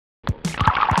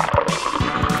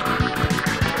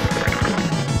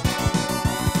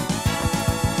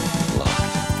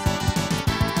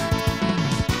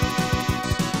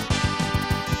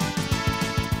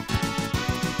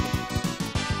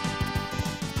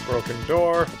Broken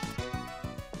door.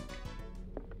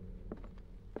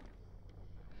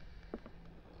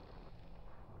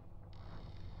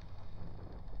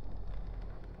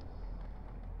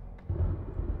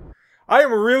 I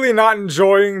am really not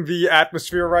enjoying the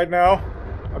atmosphere right now.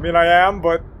 I mean, I am,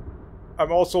 but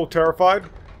I'm also terrified.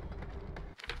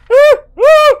 Ah!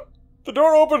 Ah! The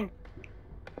door opened!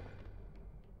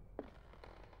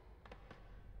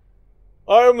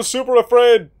 I am super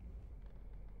afraid.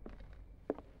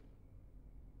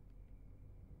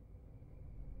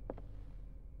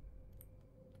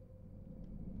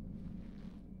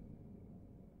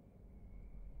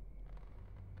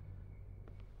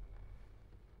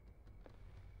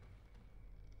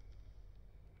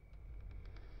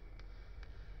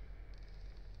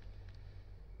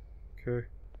 Okay.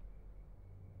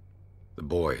 The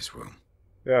boys' room.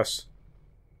 Yes.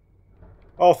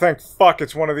 Oh, thank fuck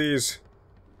it's one of these.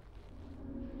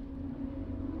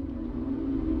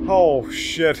 Oh,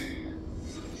 shit.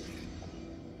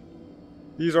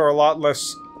 These are a lot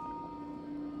less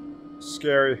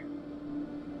scary.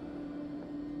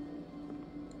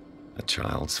 A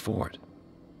child's fort.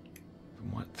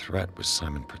 From what threat was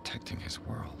Simon protecting his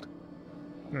world?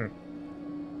 Hmm.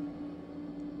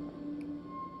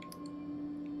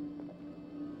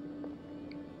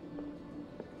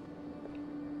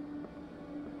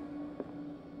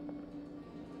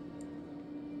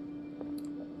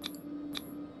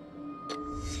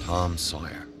 Tom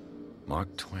Sawyer.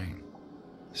 Mark Twain.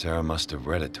 Sarah must have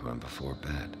read it to him before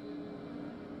bed.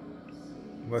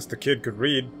 Unless the kid could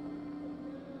read.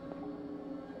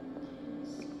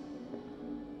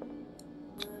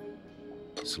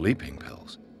 Sleeping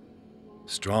pills.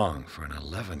 Strong for an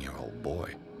 11-year-old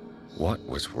boy. What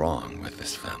was wrong with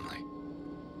this family?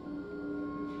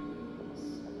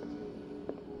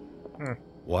 Hmm.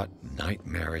 What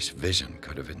nightmarish vision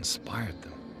could have inspired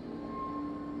them?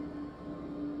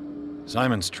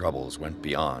 Simon's troubles went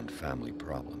beyond family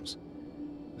problems.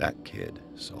 That kid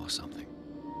saw something.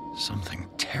 Something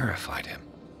terrified him.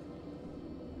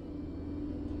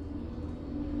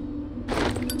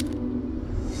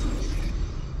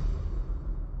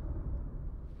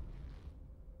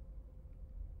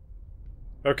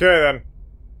 Okay, then.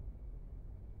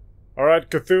 Alright,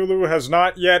 Cthulhu has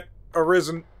not yet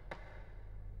arisen.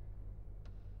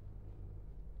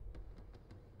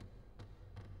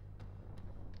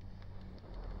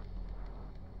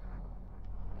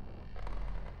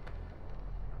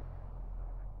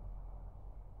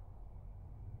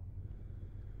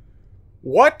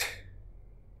 What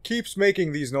keeps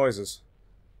making these noises?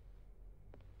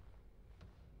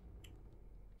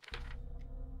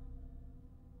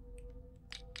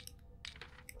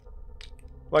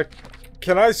 Like,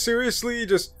 can I seriously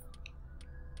just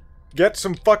get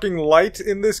some fucking light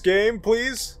in this game,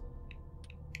 please?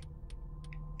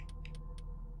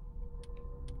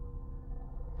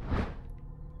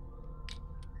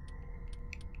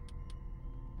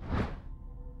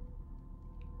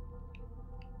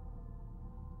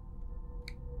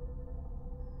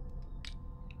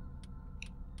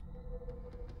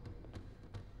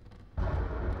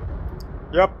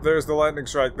 Yep, there's the lightning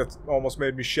strike that almost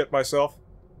made me shit myself.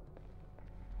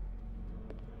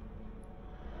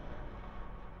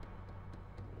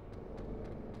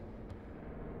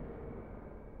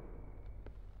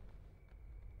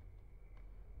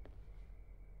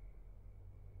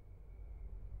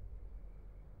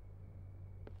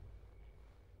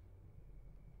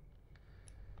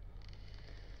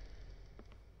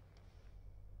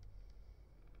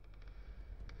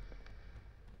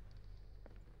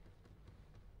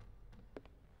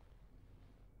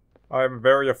 I'm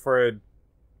very afraid.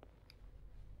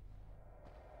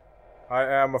 I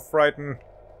am frightened.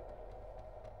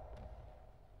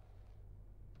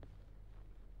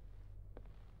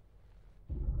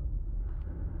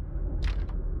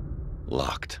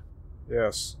 Locked.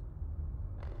 Yes.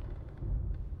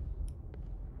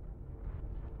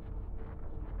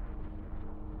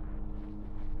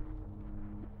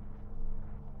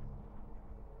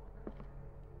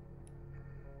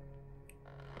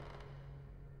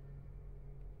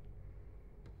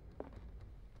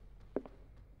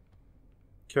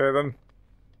 Okay, then.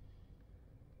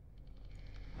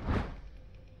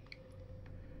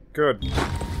 Good.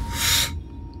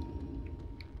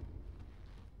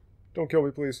 Don't kill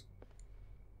me, please.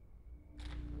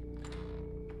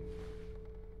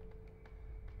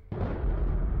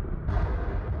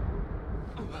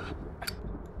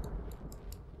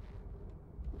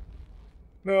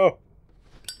 No.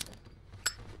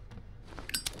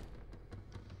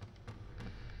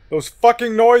 Those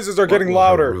fucking noises are getting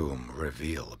louder. What will her room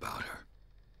reveal about her?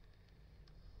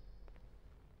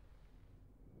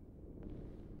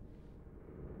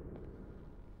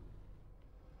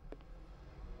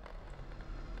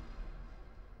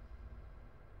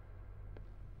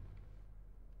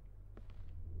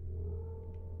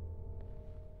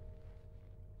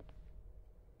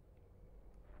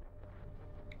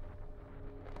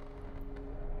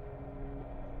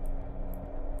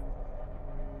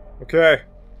 Okay.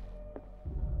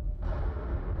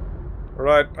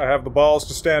 Alright, I have the balls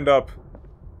to stand up.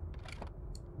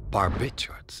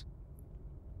 Barbiturates.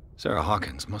 Sarah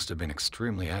Hawkins must have been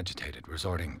extremely agitated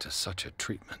resorting to such a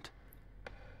treatment.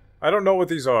 I don't know what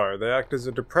these are. They act as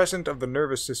a depressant of the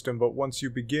nervous system, but once you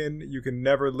begin, you can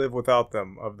never live without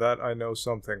them. Of that I know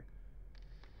something.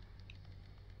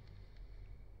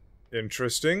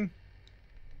 Interesting.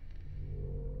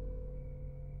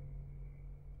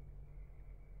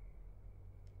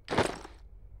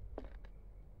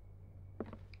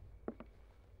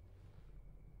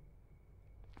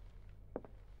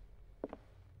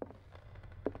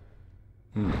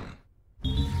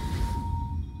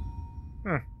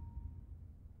 Hmm.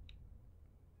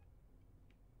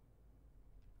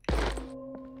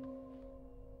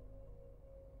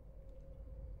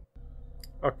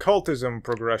 Occultism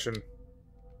progression.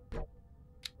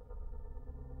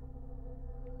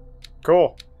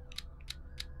 Cool.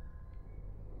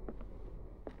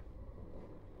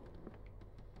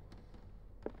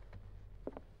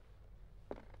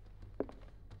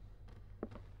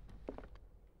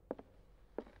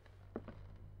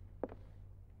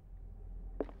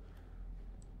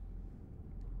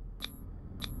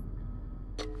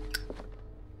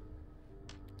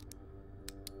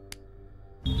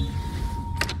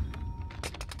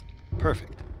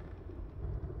 Perfect.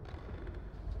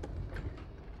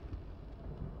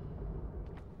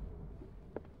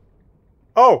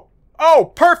 Oh!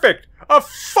 Oh, perfect! A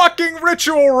fucking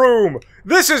ritual room!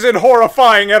 This isn't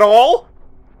horrifying at all!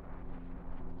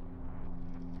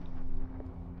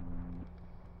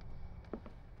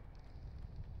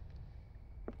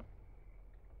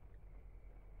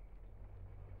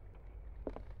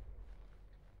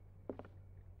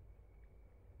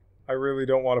 I really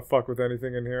don't want to fuck with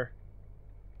anything in here.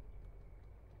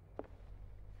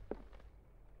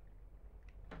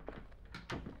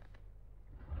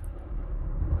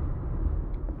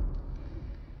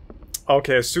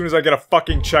 Okay, as soon as I get a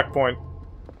fucking checkpoint.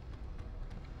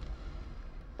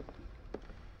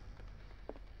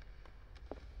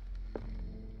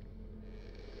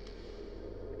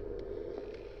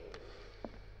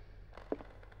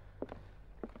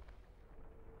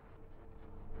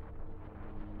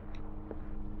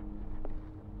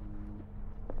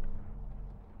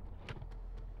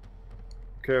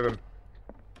 Okay then.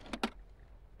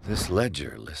 This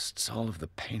ledger lists all of the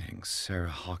paintings Sarah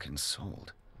Hawkins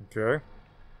sold. Okay.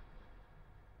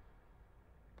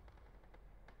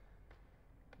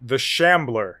 The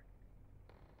Shambler.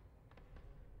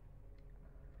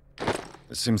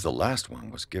 It seems the last one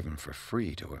was given for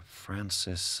free to a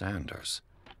Francis Sanders.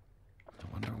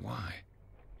 I wonder why.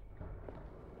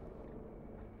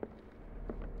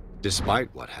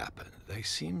 Despite what happened, they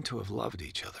seem to have loved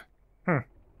each other.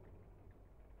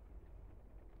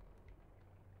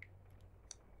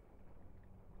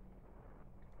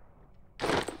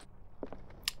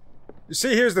 You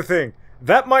see, here's the thing.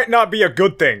 That might not be a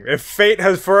good thing if fate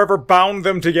has forever bound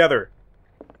them together.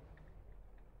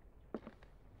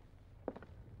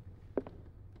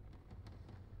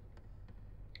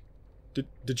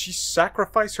 Did she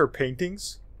sacrifice her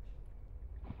paintings?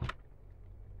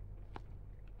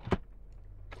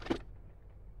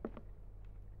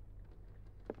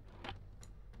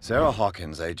 Sarah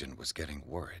Hawkins' agent was getting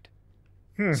worried.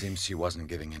 Seems she wasn't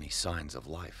giving any signs of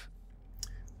life.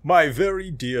 My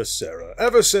very dear Sarah,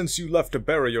 ever since you left to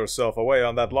bury yourself away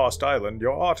on that lost island,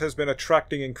 your art has been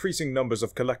attracting increasing numbers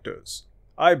of collectors.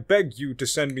 I beg you to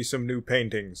send me some new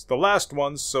paintings. The last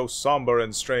ones, so somber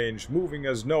and strange, moving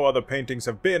as no other paintings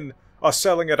have been, are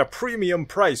selling at a premium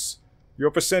price.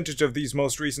 Your percentage of these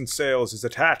most recent sales is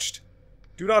attached.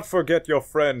 Do not forget your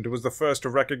friend who was the first to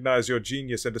recognize your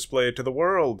genius and display it to the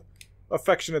world.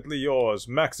 Affectionately yours,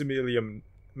 Maximilian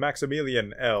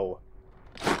L.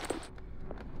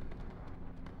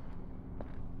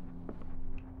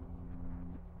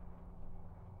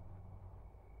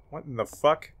 What in the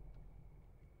fuck?